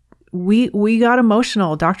 We got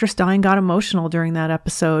emotional. Dr. Stein got emotional during that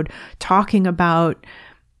episode, talking about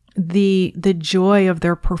the joy of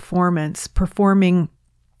their performance, performing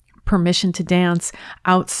permission to dance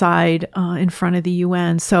outside in front of the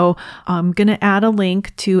UN. So I'm going to add a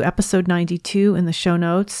link to episode 92 in the show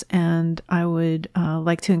notes, and I would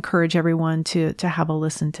like to encourage everyone to have a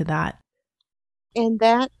listen to that. And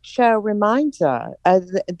that show reminds us,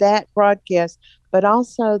 that broadcast, but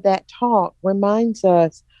also that talk reminds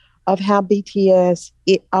us of how BTS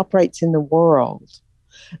it operates in the world.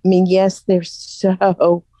 I mean, yes, they're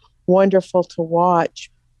so wonderful to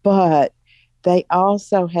watch, but they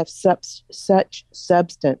also have such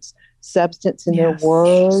substance in their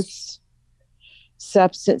words,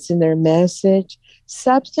 substance in their message,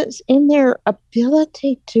 substance in their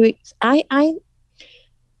ability to.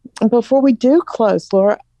 Before we do close,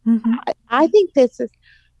 Laura, I think this is.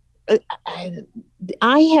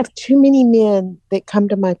 I have too many men that come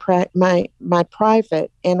to my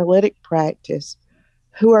private analytic practice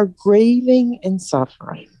who are grieving and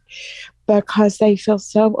suffering because they feel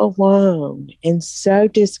so alone and so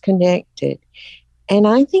disconnected. And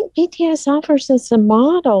I think BTS offers us a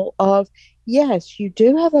model of, yes, you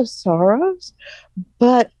do have those sorrows,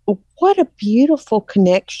 but what a beautiful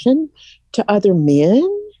connection to other men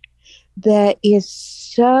that is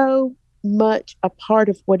so much a part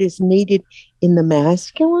of what is needed in the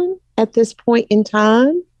masculine at this point in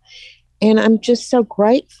time. And I'm just so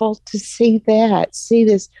grateful to see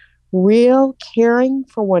this real caring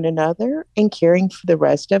for one another and caring for the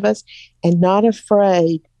rest of us, and not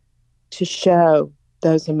afraid to show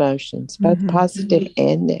those emotions, both positive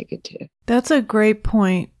and negative. That's a great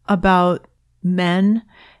point about men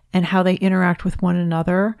and how they interact with one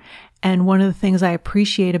another. And one of the things I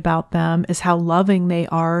appreciate about them is how loving they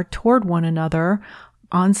are toward one another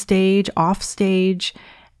on stage, off stage.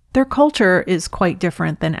 Their culture is quite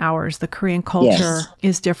different than ours. The Korean culture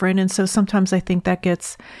is different. And so sometimes I think that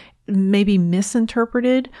gets maybe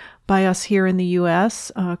misinterpreted by us here in the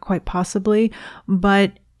US, quite possibly.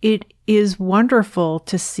 But it is wonderful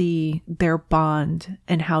to see their bond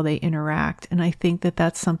and how they interact. And I think that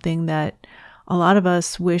that's something that a lot of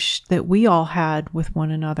us wish that we all had with one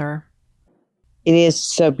another. It is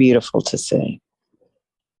so beautiful to see.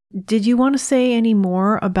 Did you want to say any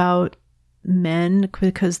more about men?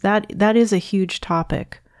 Because that is a huge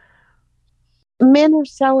topic. Men are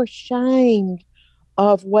so ashamed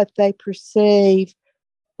of what they perceive,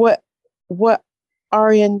 what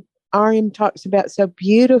RM talks about so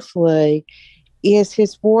beautifully is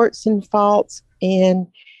his warts and faults, and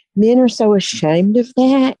men are so ashamed of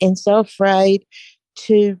that and so afraid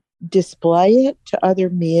to display it to other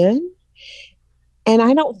men. And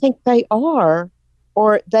I don't think they are,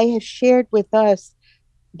 or they have shared with us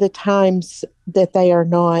the times that they are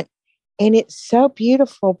not. And it's so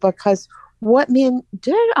beautiful because what men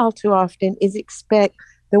do all too often is expect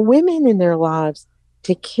the women in their lives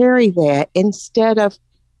to carry that instead of,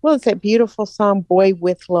 well, it's that beautiful song, Boy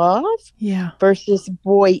with Love, versus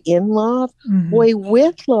Boy in Love. Boy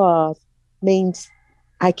with Love means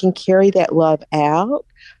I can carry that love out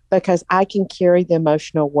because I can carry the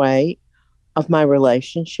emotional weight of my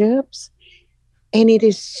relationships. And it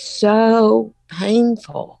is so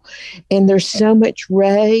painful. And there's so much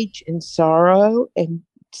rage and sorrow and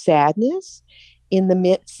sadness in the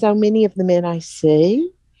midst, so many of the men I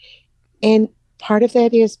see. And part of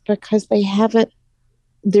that is because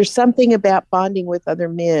there's something about bonding with other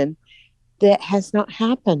men that has not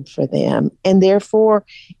happened for them. And therefore,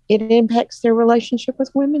 it impacts their relationship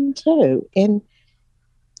with women too. And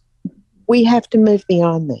we have to move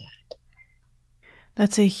beyond that.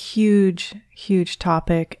 That's a huge, huge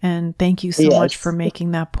topic. And thank you so much for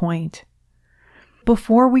making that point.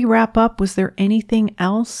 Before we wrap up, was there anything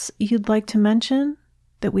else you'd like to mention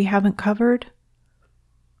that we haven't covered?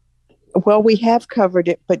 Well, we have covered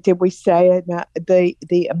it, but did we say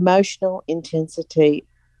the emotional intensity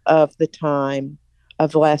of the time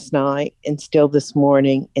of last night and still this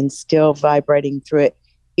morning and still vibrating through it?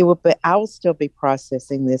 I will still be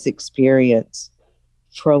processing this experience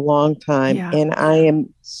for a long time. Yeah. And I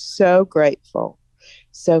am so grateful,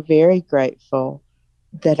 so very grateful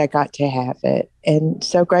that I got to have it, and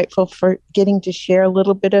so grateful for getting to share a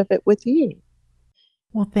little bit of it with you.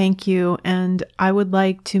 Well, thank you. And I would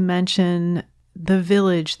like to mention the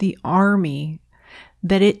village, the army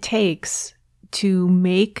that it takes to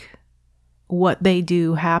make what they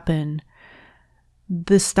do happen.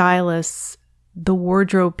 The stylists, the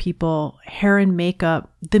wardrobe people, hair and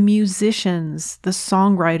makeup, the musicians, the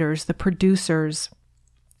songwriters, the producers,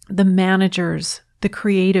 the managers, the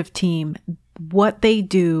creative team. What they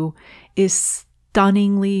do is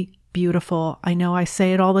stunningly beautiful. I know I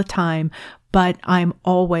say it all the time, but I'm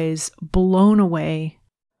always blown away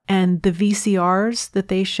And the VCRs that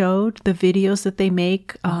they showed, the videos that they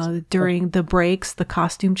make during the breaks, the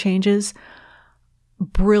costume changes,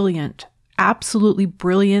 brilliant, absolutely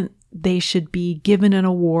brilliant. They should be given an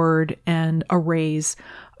award and a raise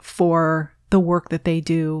for the work that they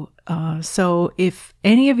do. So if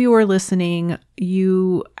any of you are listening,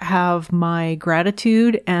 you have my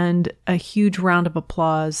gratitude and a huge round of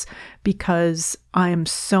applause, because I am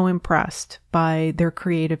so impressed by their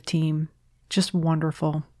creative team. Just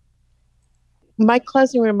wonderful. My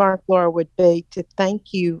closing remark, Laura, would be to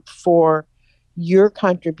thank you for your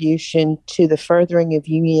contribution to the furthering of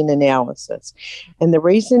Jungian analysis. And the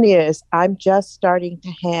reason is I'm just starting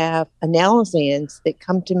to have analysians that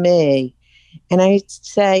come to me, and I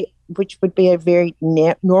say, which would be a very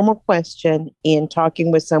normal question in talking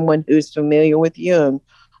with someone who's familiar with Jung.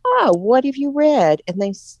 Oh, what have you read? And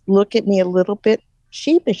they look at me a little bit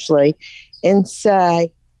sheepishly and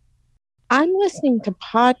say, I'm listening to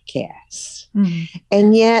podcasts. Mm-hmm.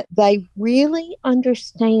 And yet they really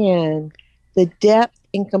understand the depth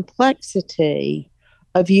and complexity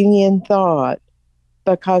of Jungian thought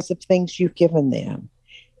because of things you've given them.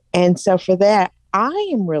 And so for that, I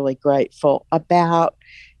am really grateful about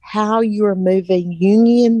how you're moving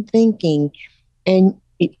Jungian thinking and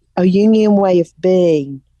a Jungian way of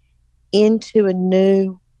being into a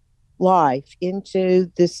new life,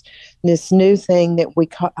 into this new thing that we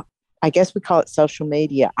call, I guess we call it social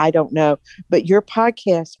media. I don't know. But your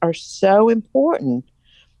podcasts are so important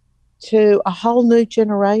to a whole new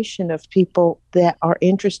generation of people that are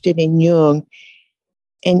interested in Jung.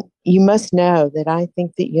 And you must know that I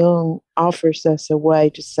think that Jung offers us a way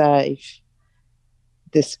to save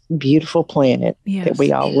this beautiful planet that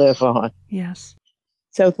we all live on. Yes.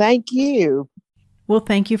 So thank you. Well,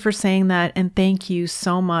 thank you for saying that. And thank you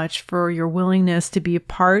so much for your willingness to be a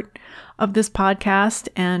part of this podcast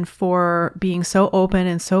and for being so open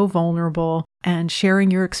and so vulnerable and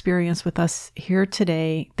sharing your experience with us here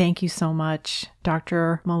today. Thank you so much,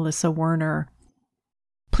 Dr. Melissa Werner.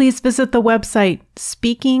 Please visit the website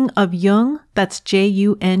Speaking of Jung, that's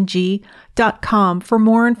JUNG.com, for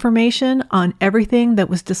more information on everything that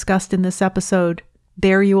was discussed in this episode.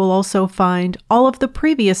 There you will also find all of the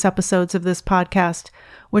previous episodes of this podcast,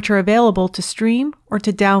 which are available to stream or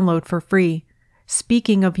to download for free.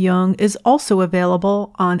 Speaking of Jung is also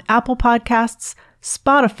available on Apple Podcasts,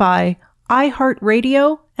 Spotify,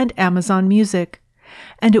 iHeartRadio, and Amazon Music.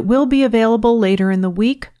 And it will be available later in the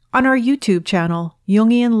week on our YouTube channel,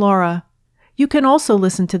 Jungian Laura. You can also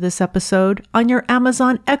listen to this episode on your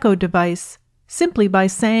Amazon Echo device, simply by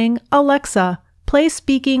saying, Alexa, play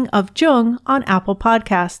Speaking of Jung on Apple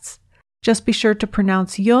Podcasts. Just be sure to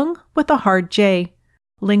pronounce Jung with a hard J.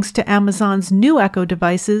 Links to Amazon's new Echo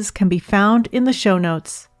devices can be found in the show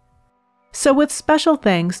notes. So with special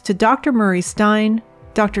thanks to Dr. Murray Stein,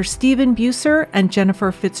 Dr. Stephen Buser and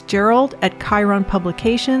Jennifer Fitzgerald at Chiron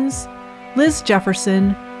Publications, Liz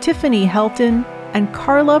Jefferson, Tiffany Helton, and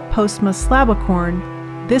Carla Postma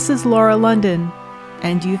Slabacorn, this is Laura London,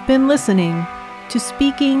 and you've been listening to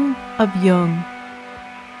Speaking of Jung.